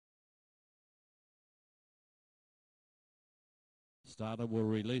Starter will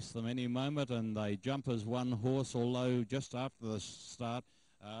release them any moment, and they jump as one horse, although just after the start,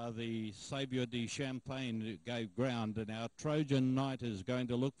 the Saviour de Champagne gave ground, and our Trojan Knight is going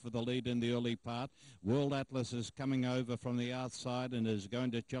to look for the lead in the early part. World Atlas is coming over from the outside and is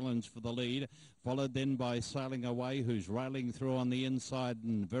going to challenge for the lead, followed then by Sailing Away, who's railing through on the inside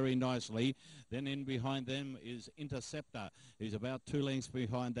and very nicely. Then in behind them is Interceptor, who's about 2 lengths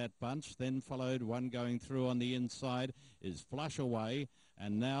behind that bunch. Then followed, one going through on the inside, is Flush Away.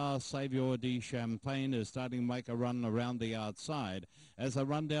 And now Saviour de Champagne is starting to make a run around the outside. As they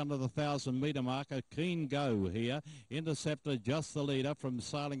run down to the 1,000-metre mark, a keen go here. Interceptor just the leader from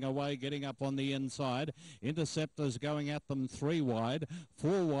Sailing Away, getting up on the inside. Interceptor's going at them 3 wide.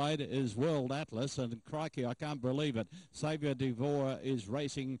 4 wide is World Atlas, and crikey, I can't believe it. Saviour de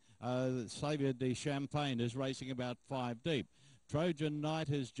Champagne is racing about 5 deep. Trojan Knight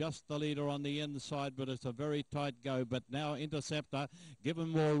is just the leader on the inside, but it's a very tight go. But now Interceptor, given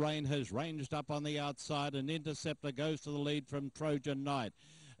more rain, has ranged up on the outside, and Interceptor goes to the lead from Trojan Knight.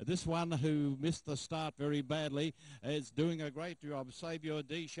 This one, who missed the start very badly, is doing a great job. Saviour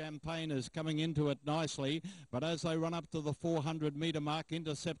de Champagne is coming into it nicely, but as they run up to the 400-metre mark,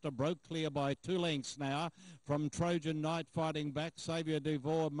 Interceptor broke clear by 2 lengths now from Trojan Knight fighting back. Saviour de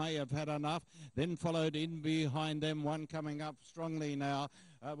may have had enough. Then followed in behind them, one coming up strongly now.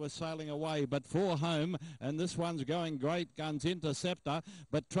 Was Sailing Away, but 4 home, and this one's going great guns. Interceptor,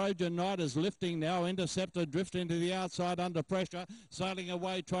 but Trojan Knight is lifting now. Interceptor drifting to the outside under pressure. Sailing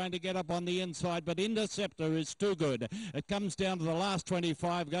Away trying to get up on the inside, but Interceptor is too good. It comes down to the last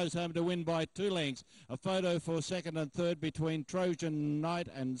 25, goes home to win by 2 lengths. A photo for second and third between Trojan Knight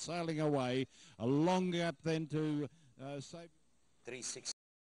and Sailing Away. A long gap then to save. 3-6.